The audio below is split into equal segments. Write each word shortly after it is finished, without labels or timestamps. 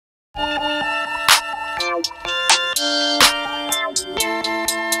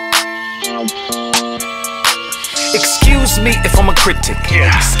Excuse me if I'm a critic.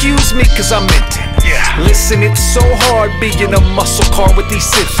 Excuse me cause I meant it. Listen, it's so hard being a muscle car with these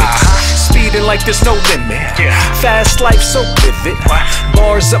civics. Speeding like there's no limit. Fast life so vivid.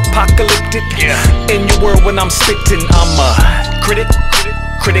 Bars apocalyptic. In your world when I'm spitting, I'm a critic.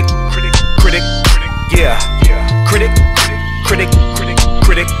 Critic, critic, critic, yeah. Critic, critic, critic,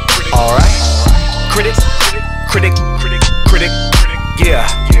 critic, alright. Critic, critic, critic, critic, yeah.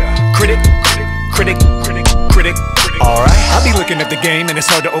 Critic, critic, critic, critic, alright. I be looking at the game and it's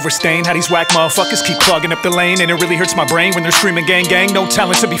hard to overstain how these whack motherfuckers keep clogging up the lane. And it really hurts my brain when they're screaming gang gang. No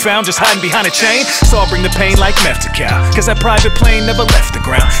talent to be found, just hiding behind a chain. So I'll bring the pain like meth to cow, cause that private plane never left the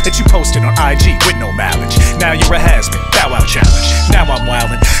ground that you posted on IG with no mileage. Now you're a has-been, bow out challenge. Now I'm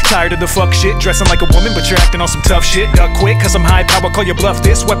wildin', tired of the fuck shit. Dressing like a woman but you're acting on some tough shit. Duck quick cause I'm high power, call your bluff.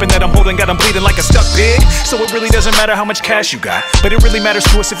 This weapon that I'm holding got 'em bleeding like a stuck pig. So it really doesn't matter how much cash you got, but it really matters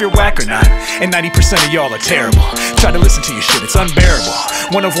to us if you're whack or not. And 90% of y'all are terrible. Try to listen to your shit, it's unbearable.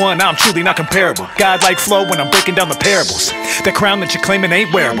 One of one, I'm truly not comparable. God-like flow when I'm breaking down the parables. That crown that you're claiming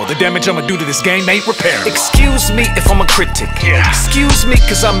ain't wearable. The damage I'ma do to this game ain't repairable. Excuse me if I'm a critic. Excuse me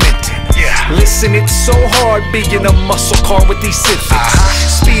cause I meant it. Listen, it's so hard being a muscle car with these civics.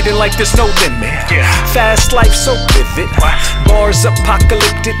 Speeding like there's no limit. Fast life so vivid. Bars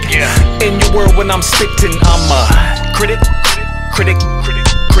apocalyptic. In your world when I'm spitting, I'm a critic. Critic, critic,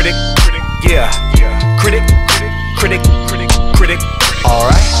 critic, critic, yeah. Critic, critic, critic, critic,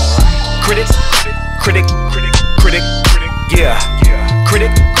 alright. Critic, critic, critic, critic, yeah.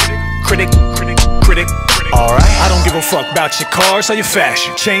 Critic, critic, critic, critic, alright. I don't give a fuck about your cars or your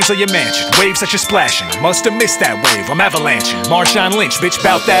fashion, chains or your mansion, waves that you're splashing. Must have missed that wave, I'm avalanching. Marshawn Lynch, bitch,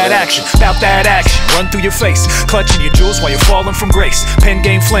 bout that action, bout that action. Run through your face, clutching your jewels while you're falling from grace. Pen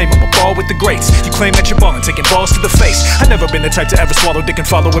game flame, I'm a ball with the greats. You claim that you're ballin', taking balls to the face. I never been the type to ever swallow dick and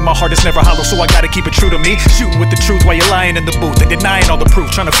follow it. My heart is never hollow, so I gotta keep it true to me. Shooting with the truth while you're lying in the booth and denying all the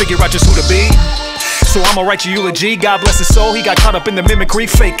proof, trying to figure out just who to be. So I'ma write your eulogy, God bless his soul. He got caught up in the mimicry,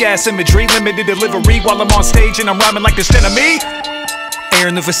 fake ass imagery, limited delivery while I'm on stage and I'm rhyming like this enemy. Air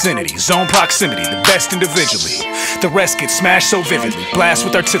in the vicinity, zone proximity, the best individually. The rest get smashed so vividly, blast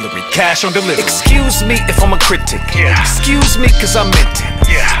with artillery, cash on delivery. Excuse me if I'm a critic. Excuse me cause I meant it.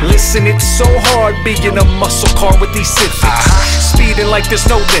 Listen, it's so hard being a muscle car with these civics. Speeding like there's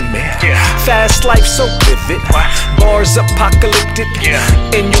no limit. Fast life so vivid. Bars apocalyptic.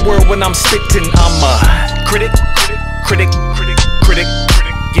 In your world when I'm spitting, I'm a critic. Critic,